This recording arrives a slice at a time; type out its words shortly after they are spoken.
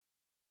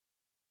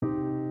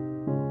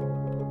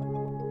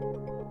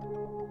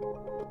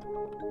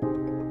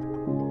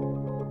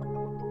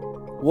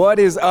What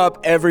is up,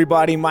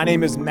 everybody? My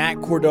name is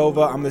Matt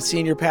Cordova. I'm the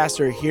senior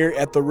pastor here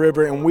at The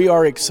River, and we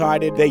are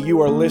excited that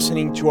you are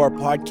listening to our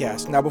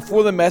podcast. Now,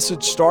 before the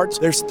message starts,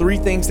 there's 3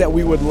 things that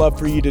we would love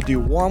for you to do.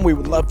 1, we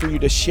would love for you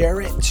to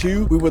share it.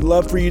 2, we would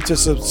love for you to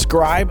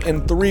subscribe.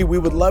 And 3, we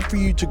would love for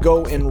you to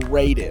go and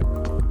rate it.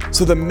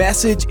 So the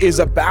message is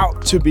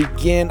about to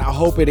begin. I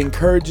hope it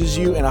encourages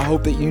you, and I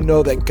hope that you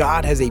know that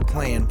God has a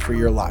plan for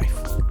your life.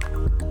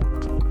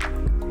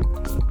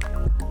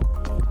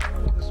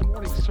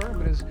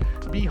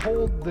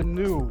 Behold the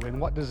new. And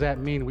what does that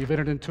mean? We've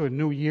entered into a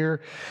new year.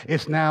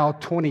 It's now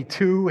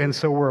 22, and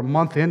so we're a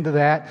month into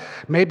that.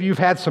 Maybe you've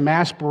had some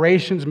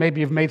aspirations. Maybe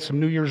you've made some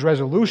New Year's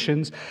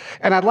resolutions.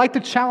 And I'd like to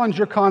challenge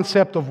your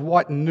concept of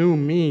what new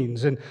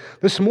means. And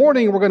this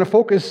morning, we're going to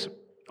focus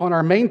on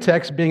our main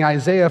text being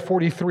Isaiah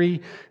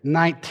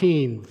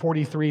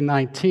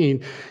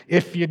 43:19.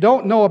 If you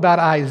don't know about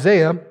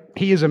Isaiah,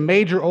 he is a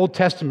major Old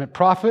Testament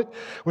prophet,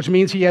 which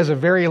means he has a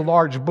very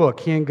large book.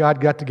 He and God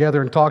got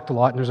together and talked a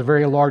lot, and there's a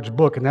very large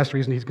book, and that's the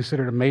reason he's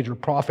considered a major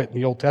prophet in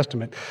the Old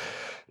Testament.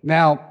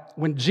 Now,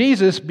 when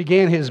Jesus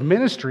began his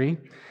ministry,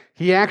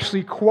 he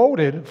actually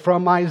quoted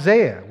from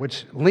Isaiah,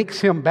 which links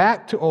him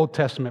back to Old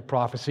Testament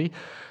prophecy,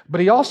 but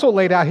he also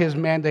laid out his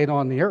mandate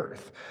on the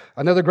earth.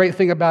 Another great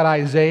thing about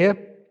Isaiah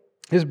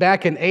is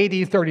back in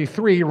AD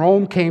 33,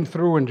 Rome came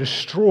through and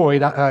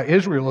destroyed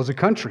Israel as a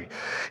country.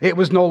 It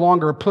was no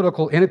longer a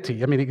political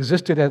entity. I mean, it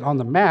existed on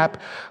the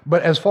map,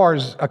 but as far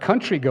as a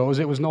country goes,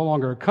 it was no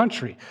longer a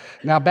country.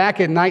 Now, back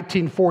in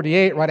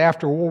 1948, right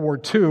after World War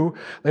II,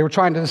 they were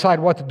trying to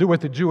decide what to do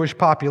with the Jewish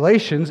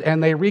populations,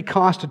 and they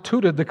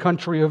reconstituted the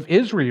country of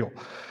Israel.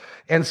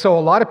 And so a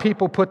lot of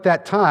people put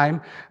that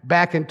time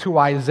back into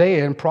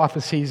Isaiah and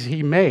prophecies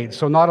he made.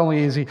 So not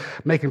only is he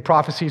making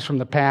prophecies from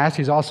the past,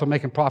 he's also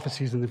making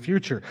prophecies in the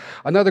future.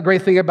 Another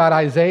great thing about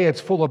Isaiah, it's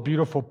full of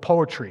beautiful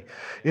poetry.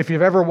 If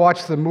you've ever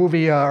watched the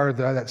movie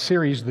that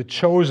series, The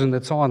Chosen,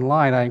 that's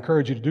online, I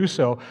encourage you to do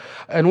so.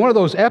 In one of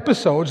those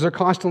episodes, they're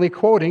constantly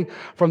quoting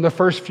from the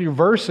first few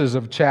verses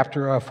of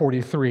chapter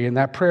 43. And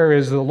that prayer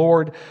is, "The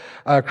Lord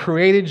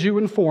created you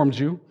and formed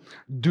you.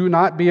 Do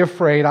not be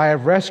afraid. I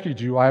have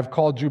rescued you. I have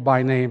called you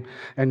by name,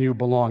 and you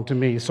belong to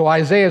me." So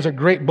Isaiah is a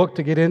great book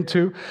to get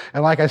into.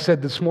 And like I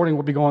said, this morning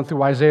we'll be going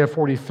through Isaiah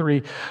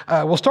 43.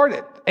 We'll start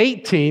at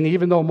 18,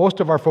 even though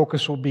most of our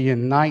focus will be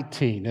in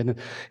 19. And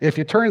if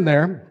you turn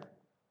there,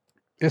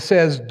 it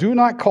says, "Do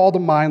not call to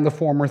mind the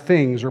former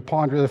things or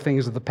ponder the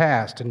things of the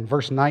past." In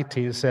verse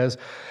 19, it says,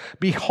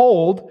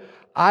 "Behold,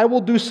 I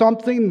will do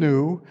something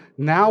new.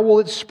 Now will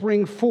it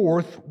spring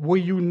forth. Will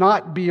you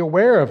not be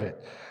aware of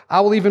it? I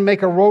will even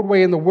make a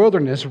roadway in the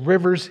wilderness,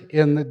 rivers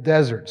in the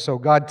desert." So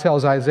God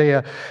tells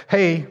Isaiah,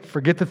 hey,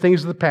 forget the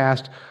things of the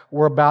past.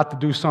 We're about to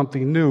do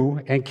something new,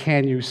 and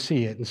can you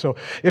see it? And so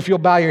if you'll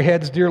bow your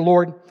heads, dear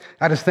Lord,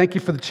 I just thank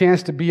you for the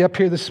chance to be up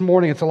here this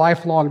morning. It's a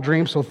lifelong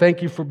dream, so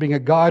thank you for being a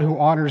God who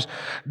honors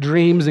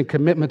dreams and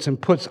commitments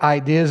and puts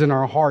ideas in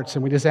our hearts.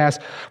 And we just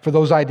ask for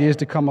those ideas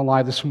to come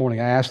alive this morning.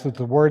 I ask that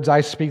the words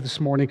I speak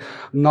this morning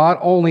not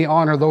only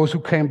honor those who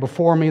came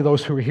before me,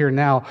 those who are here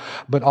now,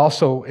 but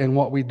also in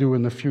what we do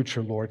in the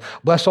future, Lord.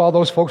 Bless all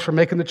those folks for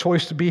making the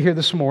choice to be here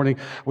this morning.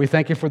 We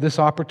thank you for this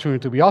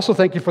opportunity. We also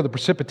thank you for the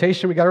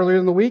precipitation we got earlier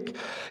in the week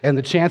and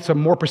the chance of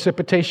more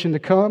precipitation to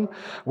come.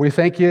 We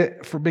thank you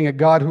for being a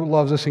God who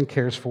loves us and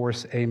cares for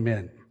us.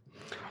 Amen.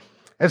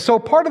 And so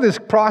part of this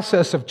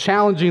process of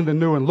challenging the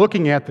new and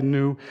looking at the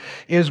new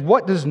is,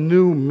 what does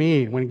new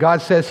mean? When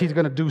God says he's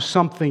going to do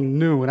something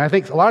new. And I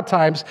think a lot of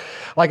times,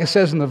 like it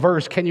says in the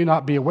verse, can you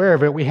not be aware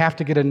of it? We have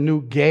to get a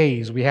new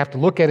gaze. We have to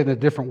look at it in a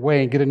different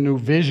way and get a new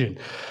vision.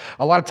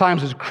 A lot of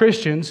times as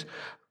Christians,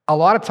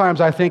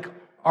 I think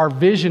our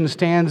vision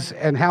stands,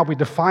 and how we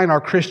define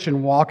our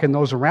Christian walk and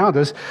those around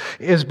us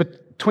is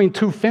between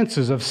 2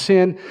 fences of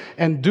sin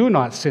and do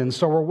not sin.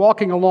 So we're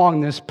walking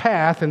along this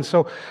path, and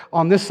so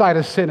on this side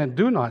of sin and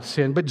do not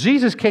sin. But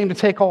Jesus came to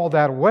take all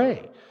that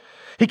away.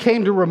 He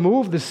came to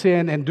remove the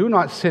sin and do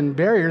not sin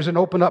barriers and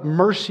open up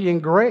mercy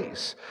and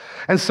grace.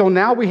 And so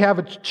now we have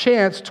a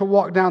chance to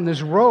walk down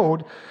this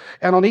road,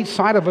 and on each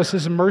side of us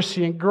is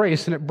mercy and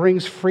grace, and it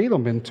brings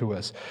freedom into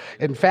us.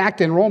 In fact,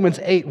 in Romans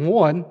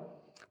 8:1,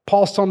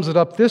 Paul sums it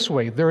up this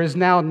way: "There is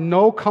now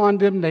no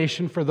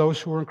condemnation for those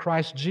who are in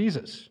Christ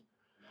Jesus."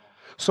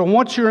 So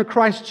once you're in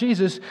Christ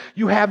Jesus,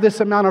 you have this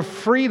amount of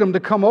freedom to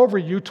come over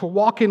you to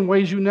walk in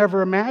ways you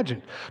never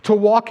imagined, to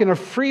walk in a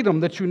freedom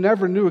that you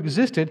never knew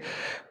existed,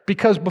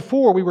 because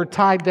before we were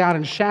tied down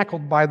and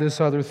shackled by this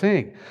other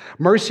thing.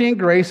 Mercy and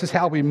grace is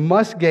how we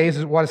must gaze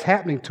at what is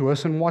happening to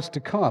us and what's to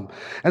come.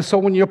 And so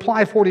when you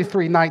apply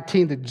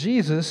 43:19 to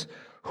Jesus,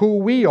 who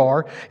we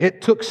are,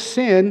 it took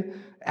sin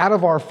out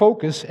of our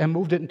focus and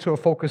moved it into a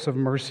focus of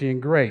mercy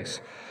and grace.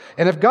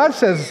 And if God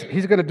says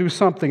he's going to do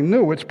something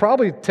new, it's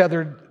probably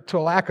tethered to a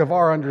lack of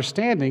our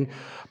understanding,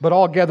 but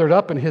all gathered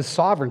up in his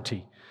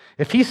sovereignty.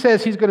 If he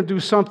says he's going to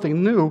do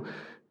something new,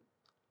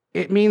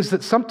 it means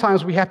that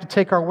sometimes we have to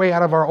take our way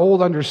out of our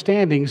old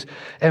understandings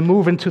and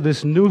move into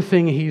this new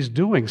thing he's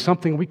doing,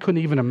 something we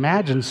couldn't even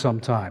imagine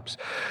sometimes.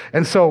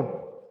 And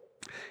so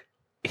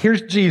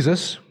here's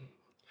Jesus.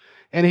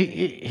 And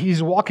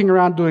he's walking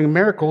around doing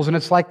miracles, and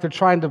it's like they're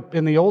trying to,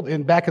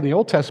 back in the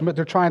Old Testament,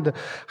 they're trying to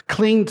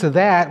cling to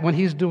that when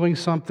he's doing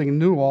something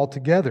new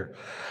altogether.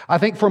 I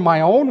think for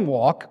my own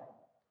walk,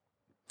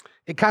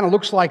 it kind of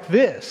looks like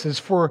this, is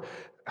for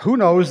who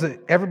knows that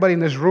everybody in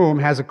this room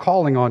has a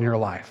calling on your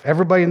life.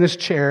 Everybody in this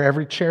chair,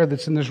 every chair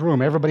that's in this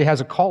room, everybody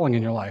has a calling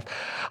in your life.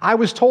 I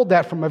was told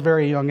that from a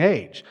very young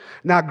age.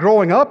 Now,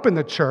 growing up in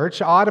the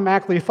church, I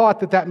automatically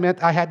thought that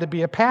meant I had to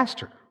be a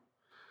pastor.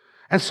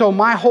 And so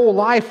my whole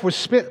life was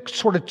spent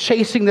sort of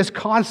chasing this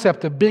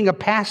concept of being a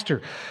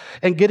pastor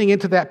and getting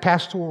into that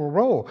pastoral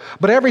role.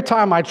 But every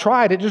time I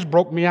tried, it just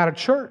broke me out of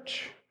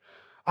church.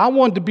 I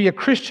wanted to be a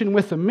Christian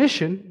with a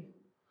mission,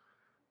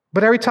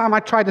 but every time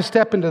I tried to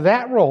step into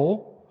that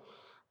role,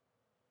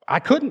 I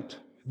couldn't.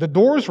 The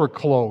doors were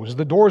closed.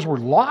 The doors were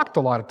locked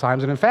a lot of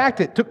times. And in fact,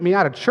 it took me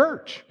out of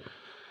church.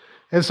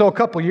 And so a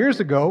couple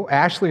years ago,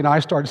 Ashley and I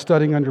started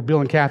studying under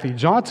Bill and Kathy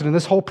Johnson and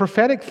this whole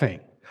prophetic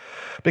thing.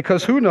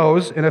 Because who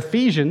knows, in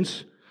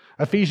Ephesians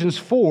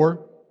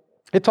 4,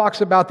 it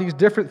talks about these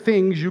different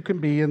things you can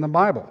be in the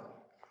Bible.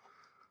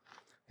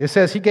 It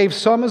says he gave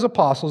some as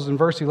apostles in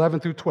verse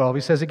 11 through 12.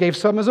 He says he gave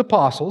some as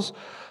apostles,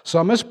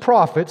 some as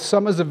prophets,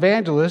 some as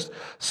evangelists,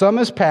 some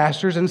as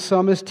pastors, and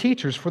some as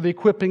teachers for the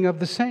equipping of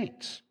the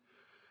saints.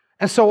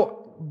 And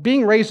so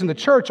being raised in the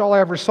church, all I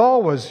ever saw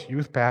was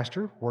youth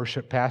pastor,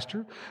 worship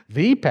pastor,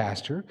 the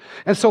pastor.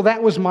 And so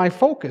that was my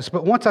focus.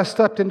 But once I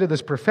stepped into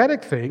this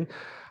prophetic thing,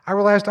 I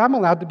realized I'm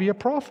allowed to be a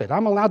prophet.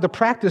 I'm allowed to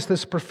practice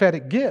this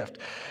prophetic gift.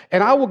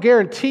 And I will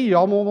guarantee you,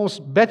 I'll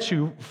almost bet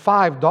you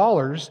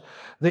 $5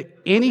 that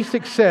any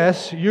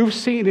success you've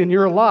seen in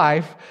your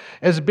life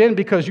has been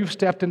because you've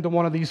stepped into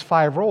one of these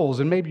 5 roles,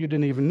 and maybe you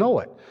didn't even know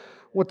it.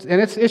 And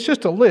it's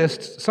just a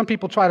list. Some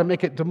people try to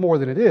make it to more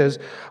than it is,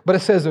 but it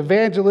says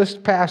evangelists,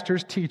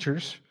 pastors,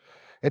 teachers.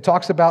 It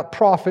talks about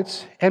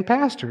prophets and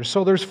pastors.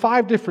 So there's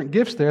 5 different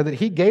gifts there that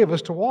he gave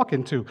us to walk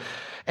into.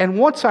 And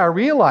once I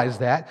realized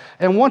that,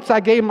 and once I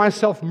gave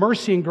myself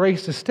mercy and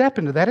grace to step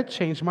into that, it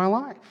changed my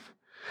life.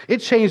 It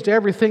changed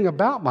everything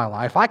about my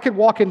life. I could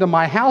walk into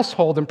my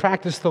household and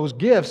practice those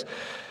gifts,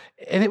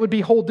 and it would be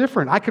whole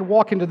different. I could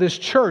walk into this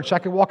church. I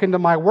could walk into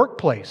my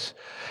workplace,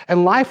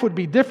 and life would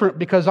be different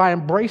because I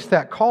embraced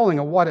that calling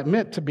of what it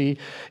meant to be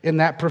in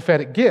that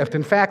prophetic gift.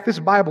 In fact, this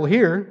Bible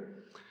here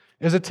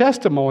is a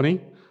testimony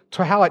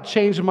to how it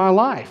changed my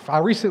life. I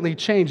recently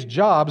changed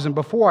jobs, and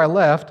before I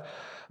left,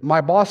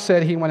 my boss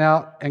said he went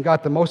out and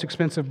got the most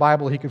expensive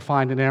Bible he could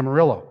find in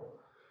Amarillo.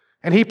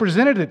 And he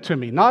presented it to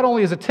me, not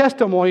only as a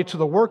testimony to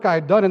the work I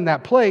had done in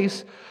that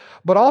place,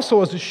 but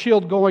also as a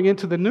shield going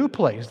into the new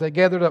place. They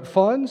gathered up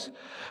funds,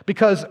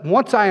 because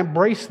once I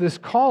embraced this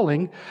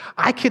calling,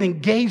 I could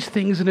engage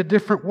things in a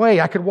different way.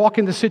 I could walk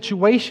into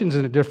situations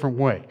in a different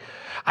way.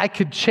 I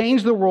could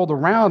change the world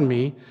around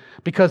me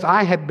because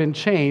I had been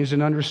changed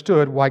and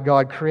understood why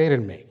God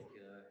created me.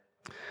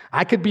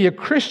 I could be a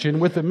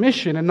Christian with a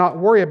mission and not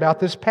worry about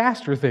this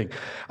pastor thing.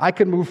 I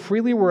could move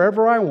freely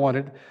wherever I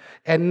wanted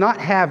and not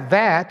have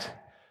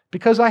that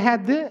because I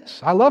had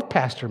this. I love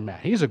Pastor Matt.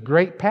 He's a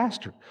great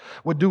pastor.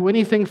 Would do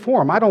anything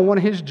for him. I don't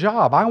want his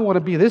job. I want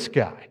to be this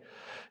guy.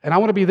 And I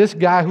want to be this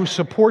guy who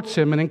supports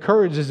him and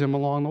encourages him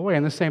along the way.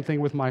 And the same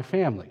thing with my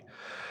family.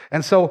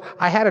 And so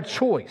I had a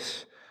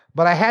choice.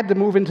 But I had to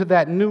move into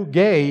that new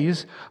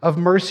gaze of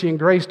mercy and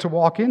grace to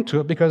walk into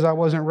it because I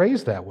wasn't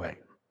raised that way.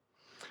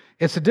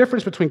 It's the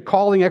difference between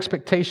calling,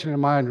 expectation,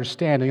 and my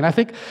understanding. And I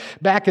think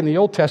back in the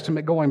Old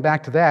Testament, going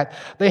back to that,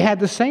 they had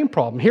the same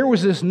problem. Here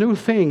was this new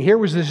thing. Here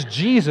was this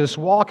Jesus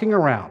walking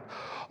around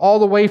all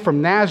the way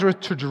from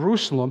Nazareth to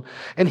Jerusalem,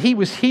 and he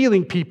was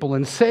healing people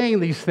and saying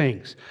these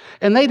things.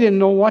 And they didn't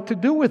know what to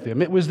do with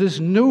him. It was this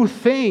new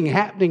thing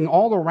happening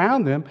all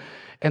around them,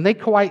 and they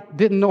quite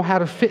didn't know how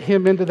to fit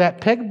him into that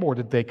pegboard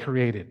that they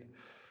created.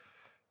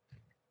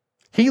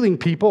 Healing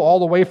people all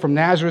the way from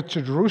Nazareth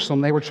to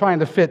Jerusalem, they were trying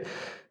to fit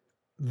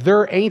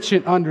their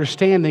ancient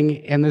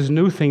understanding and this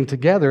new thing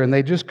together, and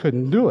they just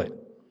couldn't do it.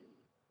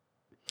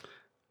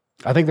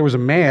 I think there was a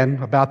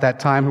man about that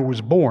time who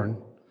was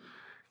born,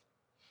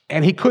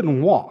 and he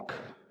couldn't walk.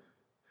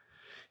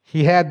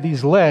 He had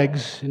these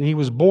legs, and he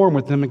was born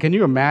with them. And can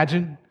you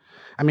imagine?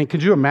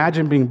 Could you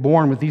imagine being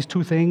born with these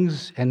 2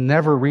 things and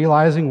never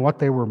realizing what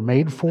they were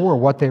made for or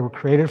what they were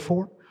created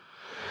for?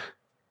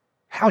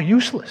 How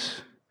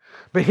useless.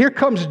 But here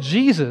comes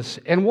Jesus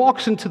and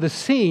walks into the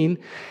scene,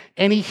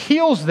 and he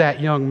heals that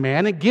young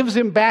man and gives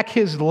him back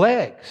his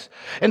legs.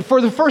 And for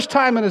the first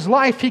time in his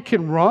life, he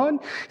can run,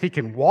 he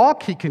can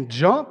walk, he can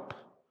jump.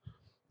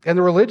 And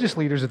the religious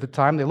leaders at the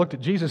time, they looked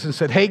at Jesus and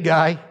said, "Hey,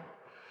 guy,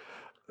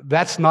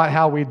 that's not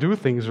how we do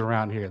things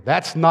around here.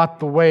 That's not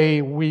the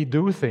way we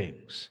do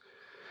things."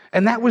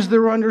 And that was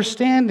their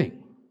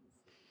understanding.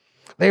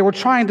 They were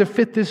trying to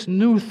fit this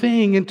new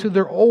thing into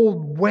their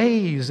old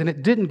ways, and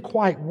it didn't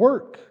quite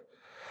work.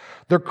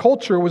 Their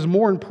culture was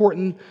more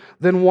important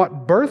than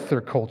what birthed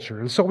their culture.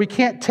 And so we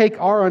can't take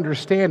our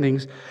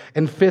understandings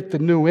and fit the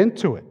new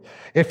into it.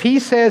 If he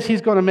says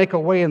he's going to make a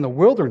way in the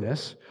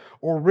wilderness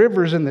or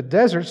rivers in the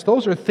deserts,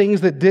 those are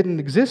things that didn't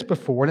exist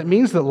before, and it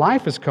means that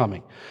life is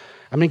coming.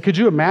 I mean, could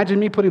you imagine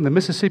me putting the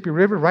Mississippi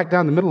River right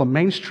down the middle of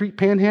Main Street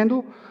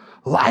Panhandle?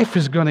 Life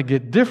is going to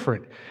get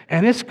different,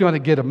 and it's going to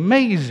get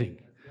amazing.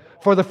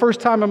 For the first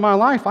time in my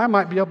life, I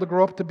might be able to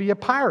grow up to be a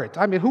pirate.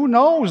 I mean, who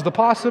knows the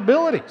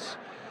possibilities?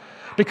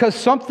 Because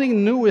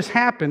something new has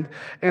happened,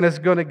 and it's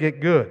going to get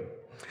good.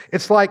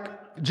 It's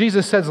like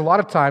Jesus says a lot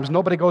of times,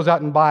 nobody goes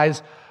out and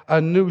buys a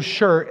new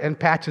shirt and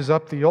patches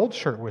up the old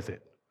shirt with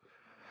it.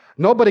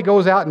 Nobody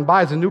goes out and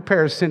buys a new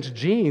pair of cinched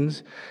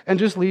jeans and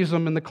just leaves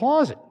them in the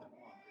closet.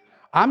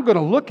 I'm going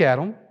to look at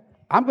them,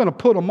 I'm going to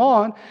put them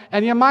on,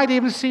 and you might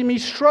even see me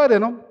strut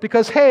in them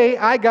because, hey,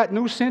 I got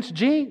new cinched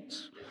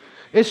jeans.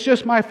 It's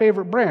just my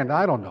favorite brand.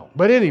 I don't know.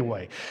 But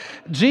anyway,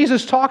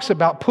 Jesus talks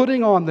about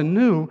putting on the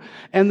new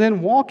and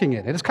then walking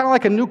in it. It's kind of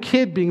like a new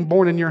kid being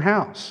born in your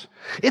house.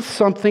 It's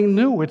something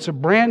new. It's a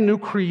brand new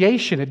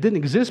creation. It didn't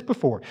exist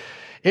before.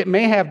 It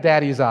may have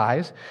daddy's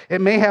eyes. It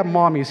may have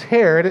mommy's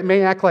hair. And it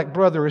may act like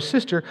brother or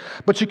sister,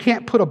 but you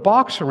can't put a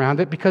box around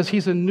it because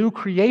he's a new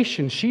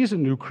creation. She's a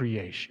new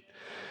creation.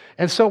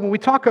 And so when we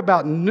talk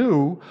about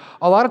new,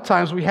 a lot of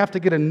times we have to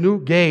get a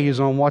new gaze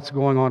on what's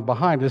going on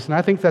behind us. And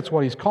I think that's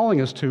what he's calling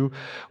us to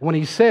when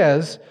he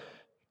says,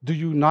 do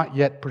you not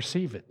yet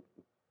perceive it?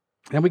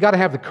 And we got to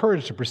have the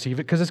courage to perceive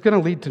it because it's going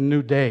to lead to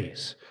new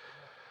days.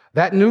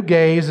 That new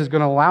gaze is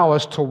going to allow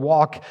us to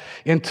walk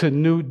into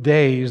new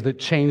days that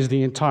change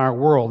the entire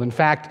world. In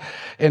fact,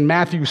 in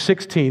Matthew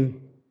 16,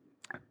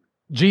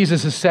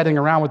 Jesus is sitting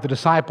around with the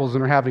disciples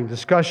and they're having a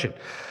discussion.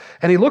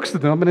 And he looks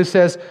at them and he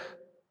says,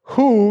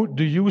 who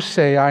do you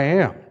say I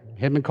am?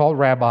 He had been called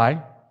rabbi. He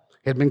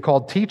had been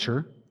called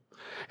teacher.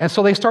 And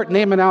so they start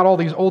naming out all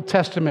these Old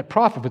Testament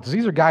prophets.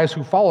 These are guys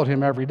who followed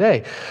him every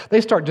day. They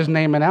start just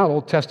naming out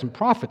Old Testament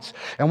prophets.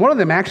 And one of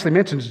them actually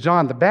mentions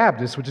John the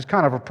Baptist, which is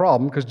kind of a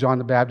problem because John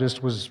the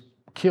Baptist was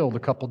killed a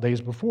couple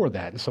days before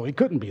that. And so he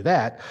couldn't be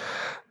that.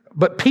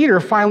 But Peter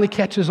finally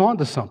catches on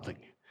to something.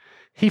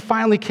 He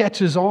finally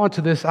catches on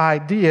to this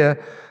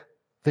idea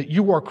that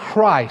you are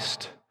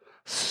Christ,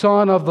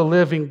 Son of the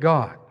living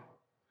God.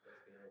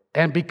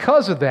 And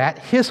because of that,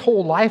 his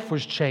whole life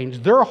was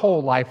changed. Their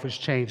whole life was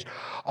changed.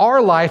 Our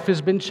life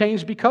has been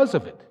changed because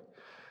of it.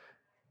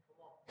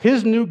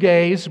 His new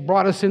gaze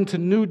brought us into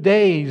new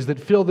days that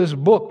fill this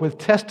book with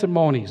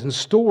testimonies and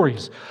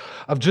stories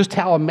of just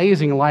how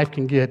amazing life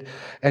can get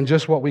and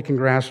just what we can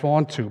grasp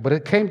onto. But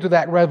it came to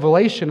that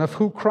revelation of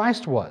who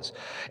Christ was.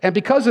 And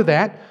because of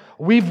that,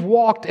 we've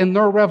walked in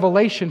their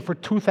revelation for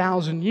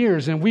 2,000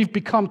 years, and we've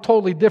become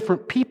totally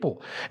different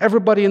people.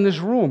 Everybody in this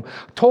room,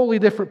 totally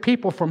different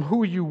people from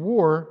who you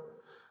were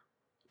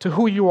to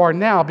who you are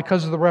now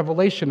because of the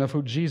revelation of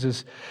who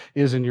Jesus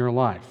is in your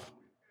life.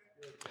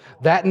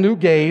 That new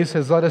gaze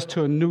has led us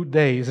to a new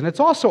days, and it's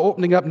also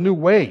opening up new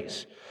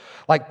ways,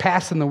 like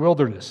paths in the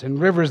wilderness and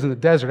rivers in the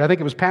desert. I think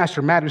it was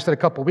Pastor Matt who said a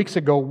couple of weeks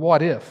ago,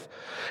 what if?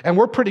 And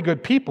we're pretty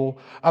good people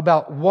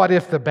about what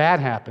if the bad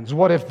happens?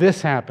 What if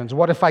this happens?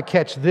 What if I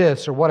catch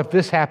this? Or what if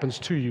this happens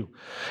to you?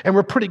 And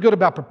we're pretty good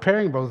about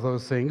preparing both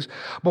those things.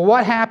 But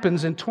what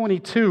happens in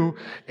 22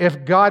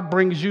 if God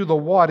brings you the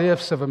what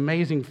ifs of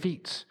amazing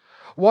feats?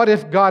 What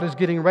if God is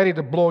getting ready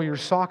to blow your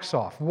socks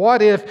off?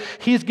 What if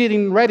He's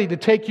getting ready to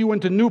take you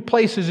into new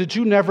places that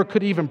you never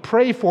could even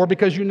pray for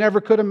because you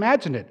never could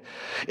imagine it?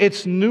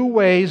 It's new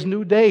ways,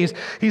 new days.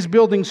 He's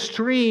building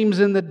streams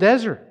in the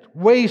desert,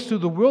 ways through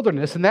the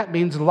wilderness, and that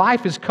means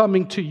life is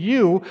coming to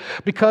you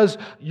because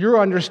your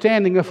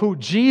understanding of who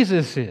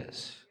Jesus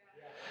is.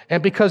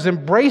 And because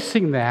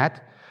embracing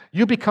that,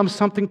 you become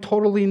something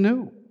totally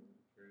new.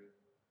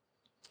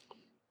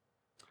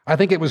 I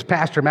think it was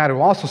Pastor Matt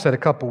who also said a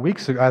couple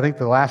weeks ago, I think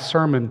the last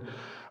sermon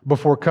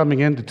before coming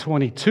into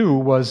 22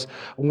 was,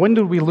 when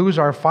did we lose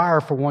our fire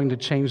for wanting to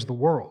change the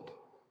world?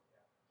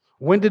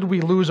 When did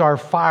we lose our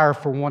fire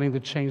for wanting to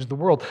change the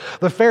world?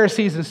 The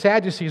Pharisees and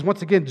Sadducees,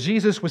 once again,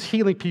 Jesus was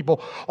healing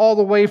people all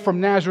the way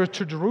from Nazareth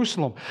to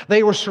Jerusalem.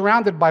 They were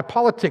surrounded by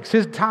politics.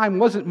 His time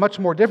wasn't much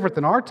more different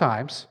than our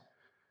times.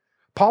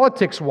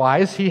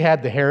 Politics-wise, he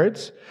had the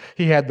Herods,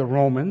 he had the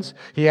Romans,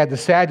 he had the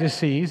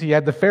Sadducees, he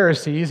had the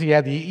Pharisees, he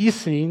had the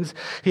Essenes,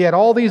 he had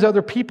all these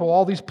other people,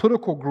 all these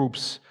political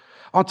groups.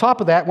 On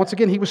top of that, once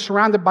again, he was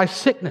surrounded by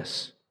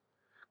sickness.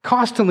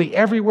 Constantly,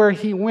 everywhere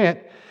he went,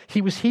 he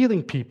was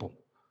healing people.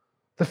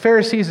 The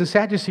Pharisees and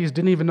Sadducees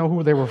didn't even know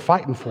who they were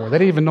fighting for. They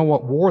didn't even know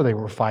what war they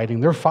were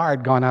fighting. Their fire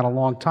had gone out a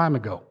long time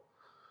ago.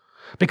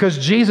 Because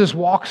Jesus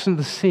walks in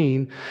the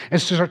scene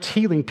and starts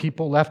healing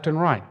people left and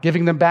right,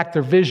 giving them back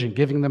their vision,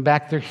 giving them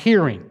back their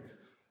hearing.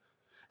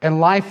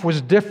 And life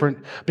was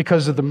different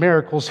because of the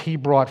miracles he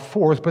brought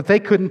forth, but they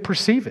couldn't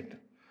perceive it.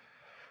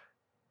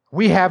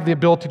 We have the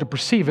ability to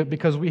perceive it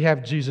because we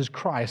have Jesus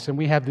Christ and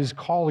we have these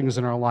callings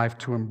in our life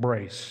to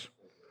embrace.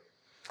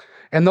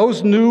 And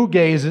those new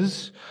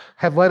gazes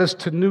have led us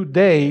to new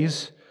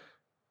days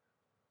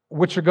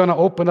which are going to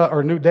open up,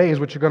 or new days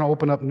which are going to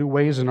open up new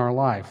ways in our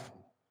life.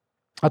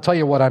 I'll tell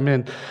you what I'm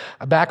in.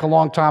 Back a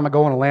long time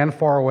ago in a land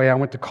far away, I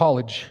went to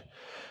college.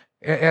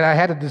 And I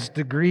had this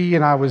degree,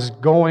 and I was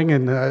going,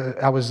 and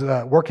I was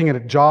working at a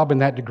job in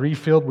that degree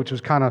field, which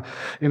was kind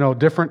of,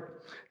 different.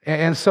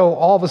 And so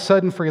all of a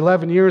sudden for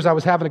 11 years, I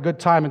was having a good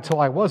time until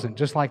I wasn't.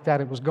 Just like that,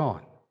 it was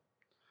gone.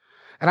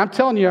 And I'm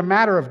telling you, a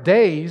matter of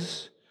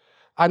days,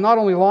 I not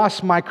only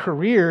lost my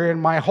career and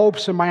my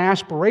hopes and my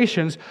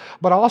aspirations,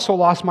 but I also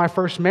lost my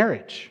first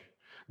marriage.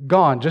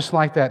 Gone, just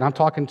like that. And I'm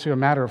talking to a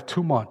matter of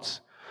 2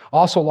 months.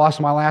 Also lost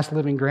my last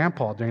living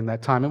grandpa during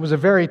that time. It was a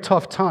very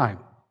tough time.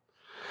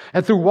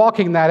 And through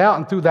walking that out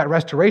and through that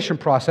restoration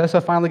process,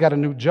 I finally got a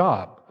new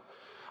job.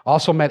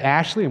 Also met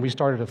Ashley, and we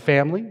started a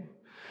family.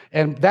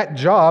 And that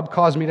job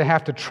caused me to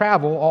have to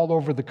travel all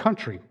over the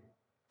country.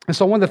 And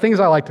so one of the things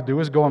I like to do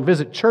is go and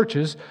visit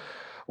churches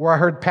where I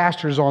heard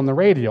pastors on the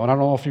radio. And I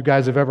don't know if you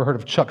guys have ever heard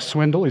of Chuck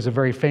Swindoll. He's a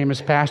very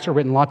famous pastor,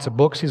 written lots of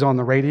books. He's on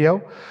the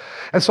radio.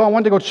 And so I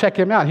wanted to go check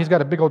him out. He's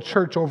got a big old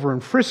church over in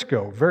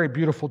Frisco, very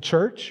beautiful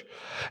church.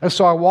 And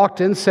so I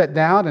walked in, sat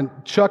down, and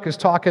Chuck is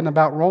talking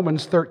about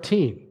Romans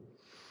 13.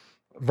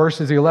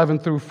 Verses 11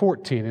 through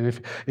 14. And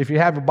if you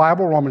have a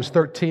Bible, Romans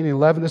 13 and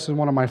 11, this is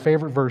one of my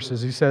favorite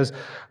verses. He says,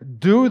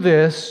 "Do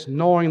this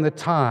knowing the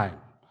time,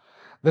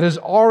 that is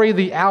already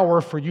the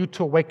hour for you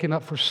to waken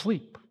up for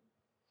sleep."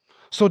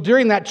 So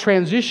during that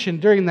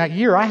transition, during that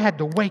year, I had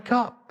to wake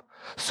up.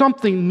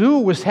 Something new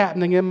was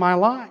happening in my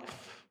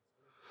life.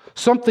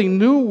 Something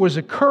new was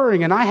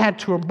occurring, and I had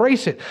to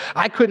embrace it.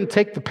 I couldn't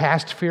take the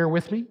past fear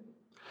with me.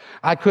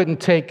 I couldn't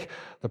take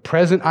the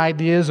present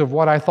ideas of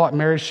what I thought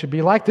marriage should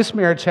be like. This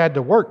marriage had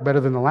to work better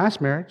than the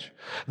last marriage.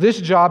 This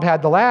job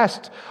had to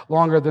last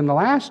longer than the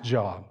last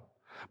job.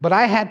 But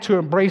I had to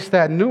embrace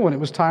that new one. It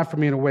was time for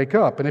me to wake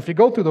up. And if you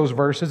go through those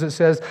verses, it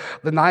says,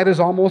 "The night is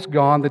almost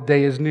gone, the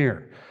day is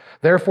near.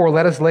 Therefore,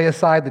 let us lay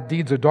aside the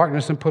deeds of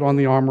darkness and put on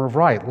the armor of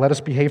right. Let us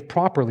behave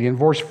properly." In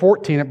verse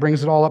 14, it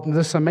brings it all up into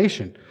this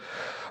summation.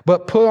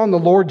 "But put on the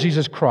Lord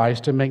Jesus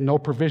Christ and make no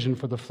provision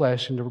for the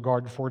flesh in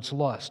regard for its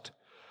lust."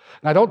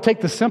 Now, don't take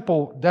the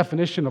simple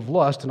definition of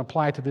lust and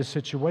apply it to this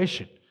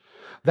situation.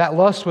 That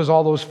lust was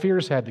all those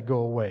fears had to go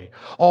away.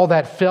 All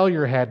that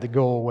failure had to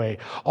go away.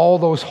 All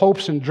those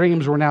hopes and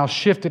dreams were now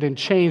shifted and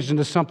changed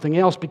into something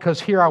else because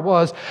here I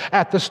was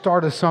at the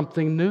start of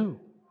something new.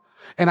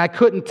 And I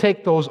couldn't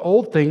take those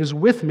old things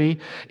with me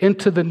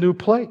into the new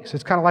place.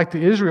 It's kind of like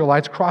the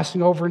Israelites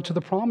crossing over into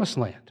the promised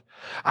land.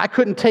 I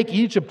couldn't take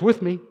Egypt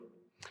with me.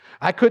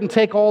 I couldn't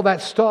take all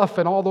that stuff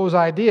and all those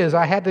ideas.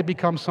 I had to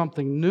become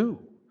something new.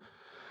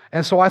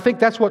 And so I think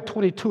that's what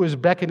 22 is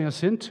beckoning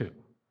us into,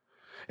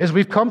 is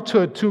we've come to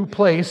a new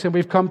place and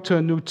we've come to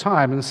a new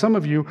time. And some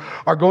of you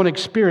are going to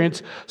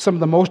experience some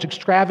of the most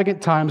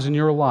extravagant times in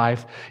your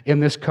life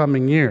in this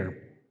coming year.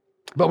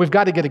 But we've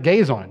got to get a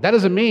gaze on it. That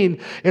doesn't mean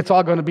it's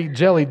all going to be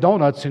jelly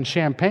donuts and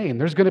champagne.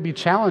 There's going to be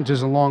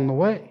challenges along the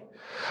way.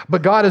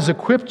 But God has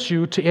equipped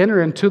you to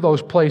enter into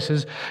those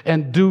places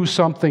and do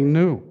something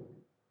new.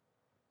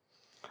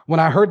 When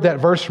I heard that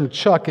verse from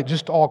Chuck, it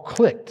just all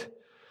clicked.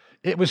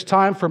 It was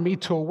time for me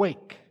to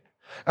awake.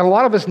 And a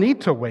lot of us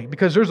need to awake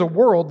because there's a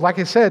world, like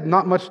I said,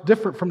 not much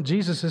different from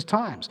Jesus'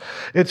 times.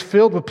 It's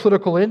filled with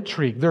political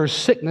intrigue. There's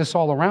sickness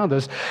all around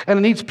us, and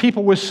it needs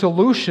people with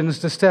solutions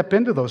to step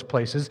into those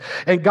places.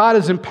 And God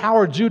has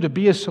empowered you to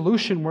be a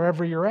solution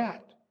wherever you're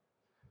at.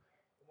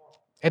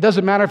 It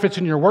doesn't matter if it's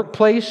in your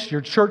workplace,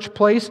 your church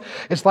place.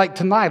 It's like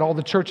tonight, all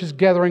the churches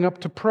gathering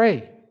up to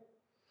pray.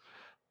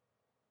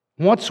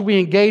 Once we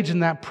engage in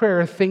that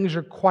prayer, things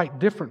are quite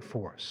different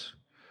for us.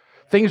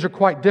 Things are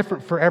quite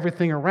different for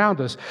everything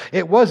around us.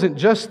 It wasn't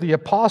just the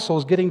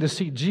apostles getting to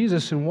see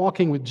Jesus and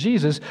walking with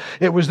Jesus.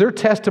 It was their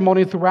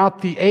testimony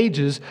throughout the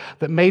ages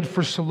that made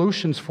for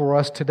solutions for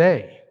us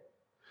today.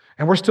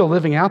 And we're still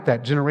living out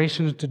that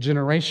generation to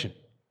generation.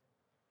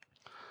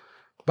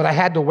 But I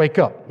had to wake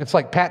up. It's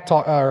like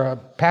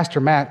Pastor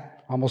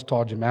Matt, almost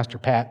called you Master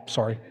Pat,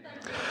 sorry.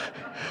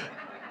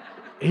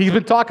 He's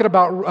been talking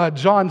about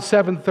John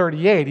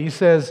 7:38. He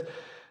says,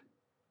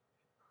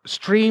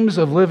 "Streams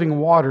of living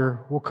water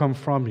will come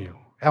from you."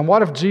 And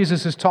what if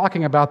Jesus is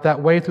talking about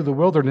that way through the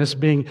wilderness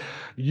being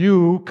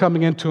you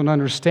coming into an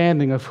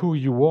understanding of who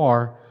you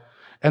are,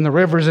 and the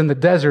rivers in the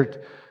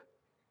desert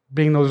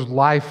being those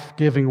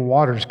life-giving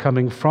waters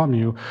coming from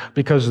you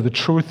because of the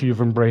truth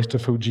you've embraced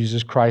of who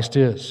Jesus Christ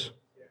is?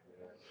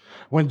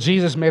 When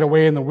Jesus made a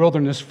way in the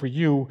wilderness for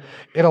you,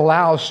 it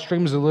allows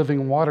streams of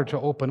living water to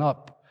open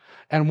up.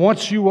 And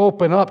once you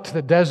open up to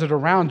the desert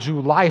around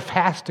you, life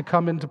has to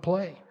come into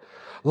play.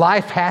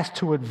 Life has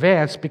to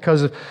advance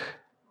because of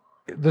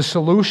the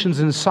solutions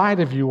inside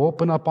of you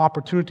open up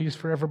opportunities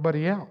for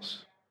everybody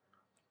else.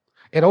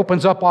 It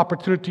opens up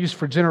opportunities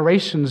for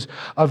generations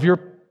of your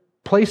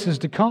places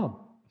to come.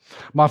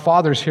 My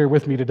father's here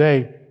with me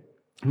today.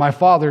 My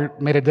father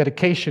made a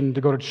dedication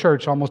to go to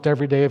church almost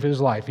every day of his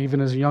life. Even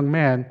as a young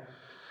man,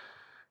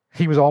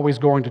 he was always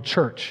going to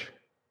church.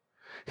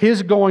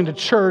 His going to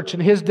church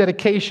and his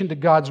dedication to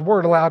God's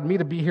Word allowed me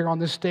to be here on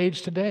this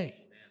stage today.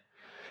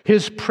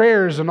 His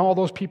prayers and all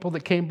those people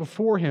that came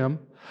before him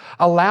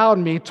allowed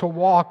me to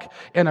walk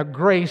in a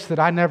grace that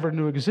I never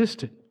knew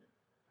existed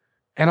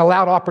and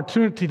allowed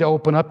opportunity to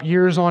open up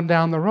years on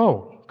down the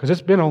road. Because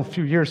it's been a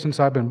few years since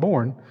I've been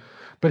born,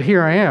 but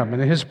here I am.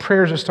 And his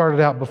prayers that started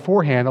out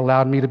beforehand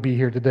allowed me to be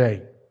here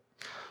today.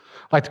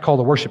 I'd like to call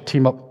the worship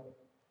team up.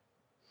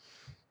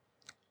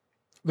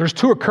 There's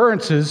two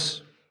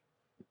occurrences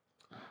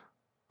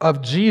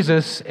of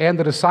Jesus and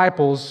the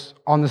disciples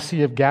on the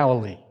Sea of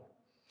Galilee.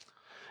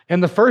 In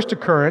the first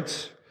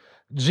occurrence,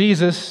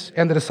 Jesus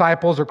and the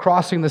disciples are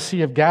crossing the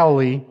Sea of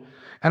Galilee,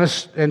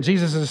 and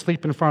Jesus is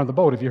asleep in front of the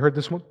boat. Have you heard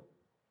this one?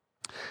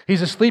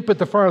 He's asleep at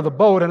the front of the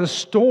boat, and a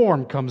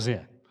storm comes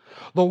in.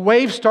 The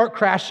waves start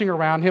crashing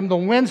around him. The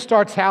wind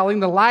starts howling,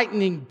 the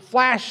lightning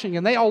flashing,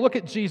 and they all look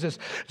at Jesus.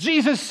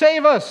 Jesus,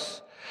 save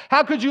us!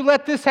 How could you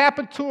let this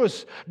happen to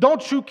us?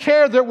 Don't you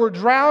care that we're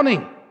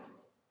drowning?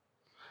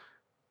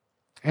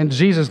 And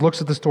Jesus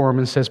looks at the storm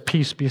and says,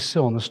 peace be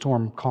still, and the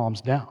storm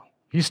calms down.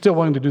 He's still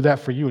willing to do that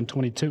for you in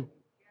 22.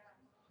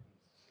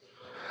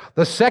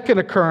 The second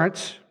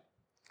occurrence,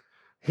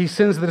 he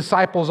sends the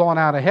disciples on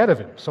out ahead of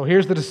him. So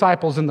here's the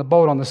disciples in the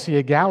boat on the Sea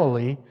of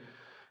Galilee,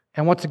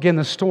 and once again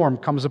the storm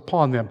comes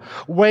upon them.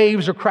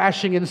 Waves are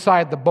crashing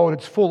inside the boat.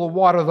 It's full of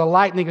water. The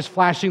lightning is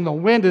flashing. The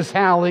wind is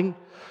howling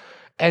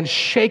and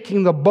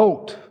shaking the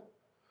boat.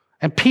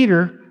 And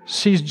Peter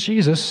sees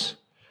Jesus,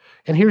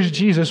 and here's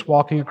Jesus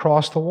walking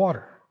across the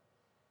water.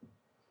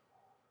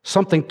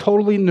 Something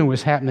totally new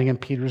is happening in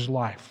Peter's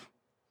life.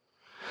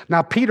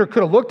 Now, Peter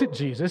could have looked at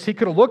Jesus. He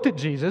could have looked at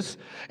Jesus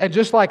and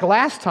just like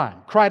last time,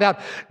 cried out,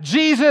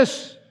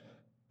 Jesus,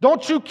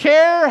 don't you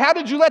care? How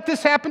did you let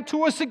this happen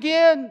to us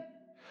again?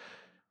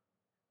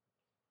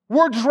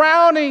 We're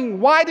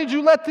drowning. Why did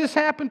you let this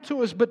happen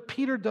to us? But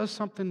Peter does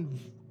something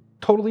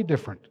totally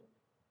different.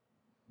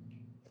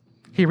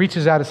 He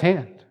reaches out his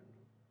hand.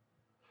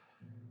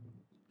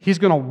 He's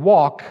going to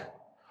walk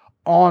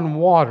on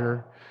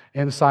water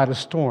inside a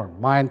storm.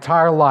 My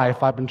entire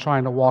life, I've been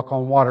trying to walk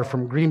on water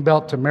from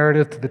Greenbelt to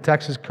Meredith to the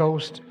Texas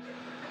coast.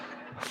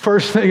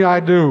 First thing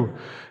I do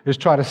is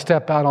try to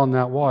step out on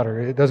that water.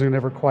 It doesn't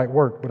ever quite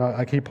work, but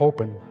I keep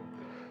hoping.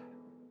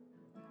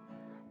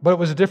 But it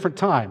was a different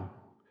time.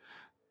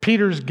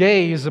 Peter's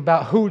gaze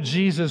about who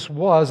Jesus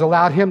was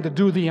allowed him to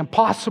do the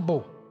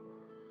impossible.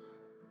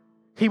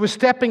 He was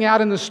stepping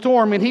out in the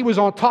storm, and he was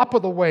on top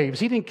of the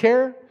waves. He didn't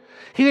care.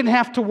 He didn't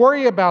have to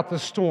worry about the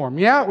storm.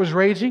 Yeah, it was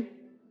raging.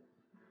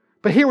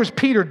 But here was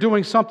Peter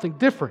doing something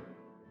different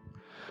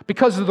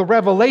because of the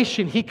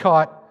revelation he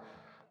caught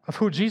of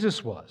who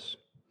Jesus was.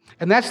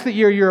 And that's the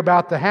year you're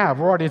about to have.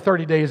 We're already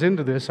 30 days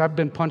into this. I've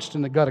been punched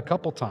in the gut a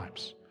couple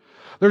times.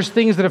 There's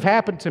things that have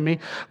happened to me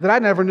that I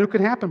never knew could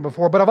happen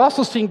before. But I've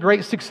also seen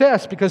great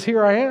success because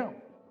here I am.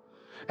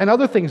 And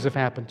other things have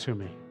happened to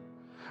me.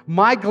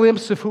 My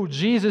glimpse of who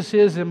Jesus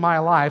is in my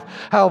life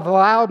have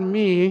allowed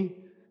me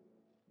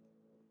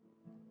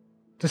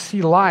to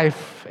see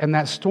life and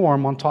that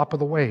storm on top of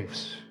the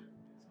waves.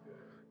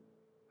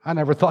 I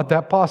never thought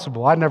that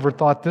possible. I never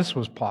thought this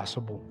was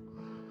possible.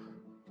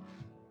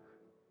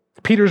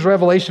 Peter's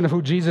revelation of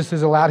who Jesus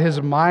is allowed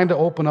his mind to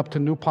open up to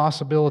new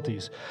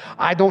possibilities.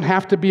 I don't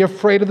have to be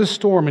afraid of the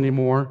storm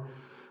anymore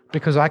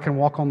because I can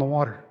walk on the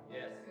water.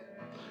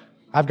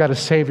 I've got a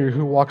Savior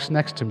who walks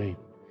next to me.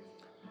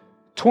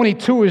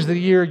 22 is the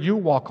year you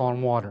walk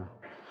on water.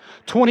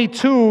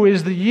 22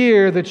 is the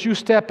year that you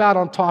step out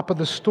on top of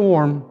the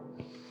storm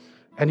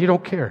and you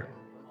don't care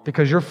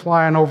because you're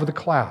flying over the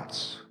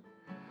clouds.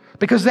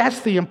 Because that's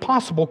the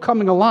impossible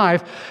coming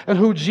alive and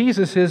who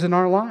Jesus is in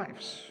our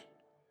lives.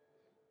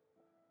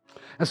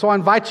 And so I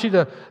invite you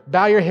to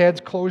bow your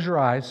heads, close your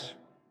eyes.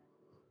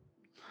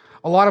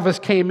 A lot of us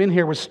came in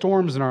here with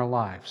storms in our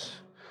lives.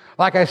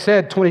 Like I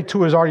said,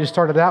 22 has already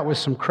started out with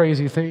some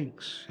crazy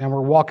things. And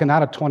we're walking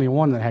out of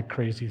 21 that had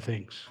crazy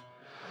things.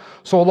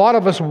 So a lot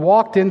of us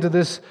walked into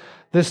this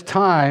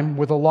time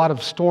with a lot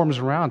of storms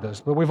around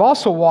us. But we've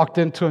also walked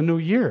into a new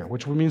year,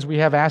 which means we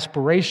have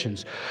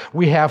aspirations.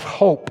 We have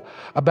hope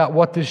about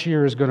what this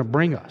year is going to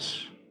bring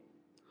us.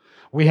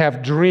 We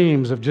have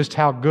dreams of just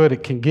how good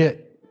it can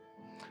get.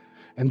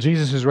 And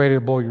Jesus is ready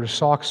to blow your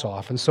socks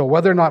off. And so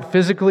whether or not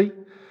physically,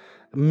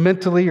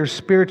 mentally, or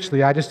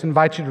spiritually, I just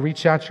invite you to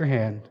reach out your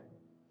hand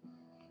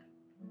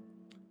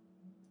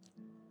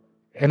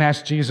and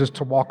ask Jesus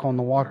to walk on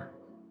the water.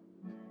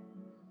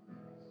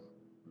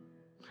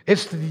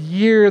 It's the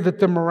year that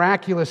the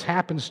miraculous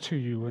happens to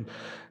you. And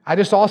I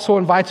just also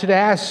invite you to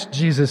ask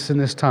Jesus in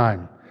this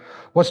time,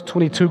 what's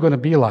 22 going to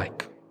be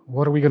like?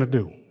 What are we going to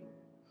do?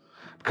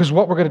 Because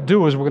what we're going to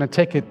do is we're going to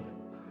take it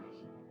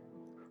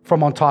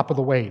from on top of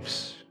the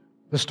waves.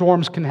 The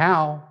storms can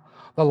howl,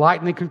 the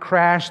lightning can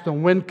crash, the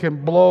wind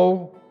can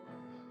blow,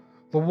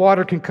 the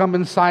water can come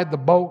inside the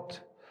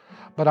boat,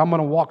 but I'm going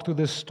to walk through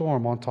this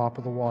storm on top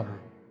of the water.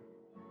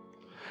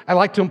 I'd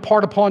like to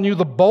impart upon you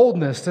the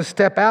boldness to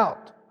step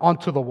out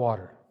onto the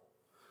water.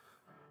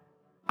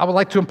 I would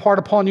like to impart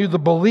upon you the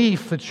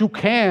belief that you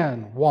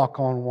can walk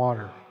on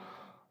water.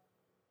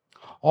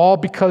 All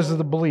because of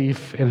the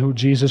belief in who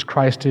Jesus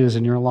Christ is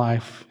in your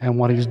life and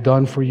what He's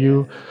done for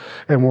you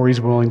and where He's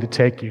willing to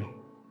take you.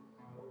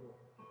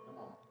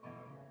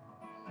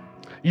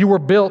 You were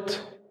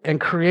built and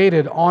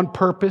created on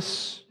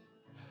purpose,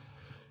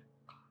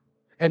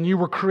 and you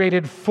were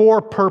created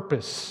for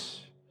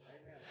purpose.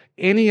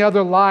 Any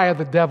other lie of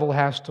the devil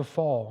has to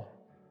fall.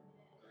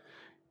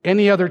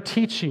 Any other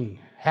teaching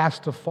has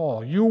to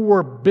fall. You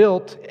were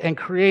built and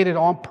created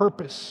on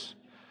purpose,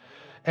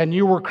 and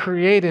you were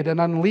created and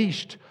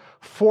unleashed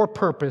for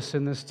purpose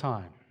in this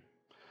time.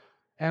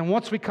 And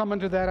once we come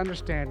into that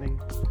understanding,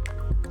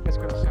 it's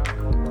going to sound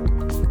a little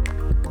better.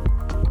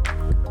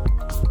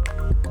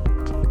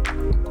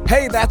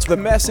 Hey, that's the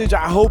message.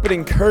 I hope it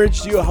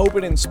encouraged you. I hope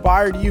it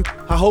inspired you.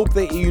 I hope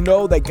that you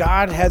know that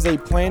God has a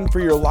plan for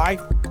your life.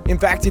 In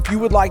fact, if you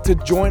would like to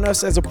join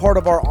us as a part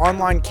of our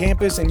online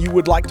campus and you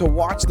would like to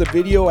watch the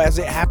video as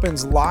it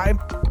happens live,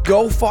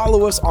 go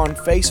follow us on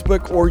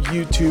Facebook or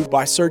YouTube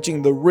by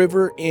searching The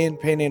River in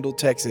Panhandle,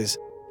 Texas.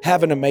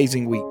 Have an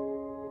amazing week.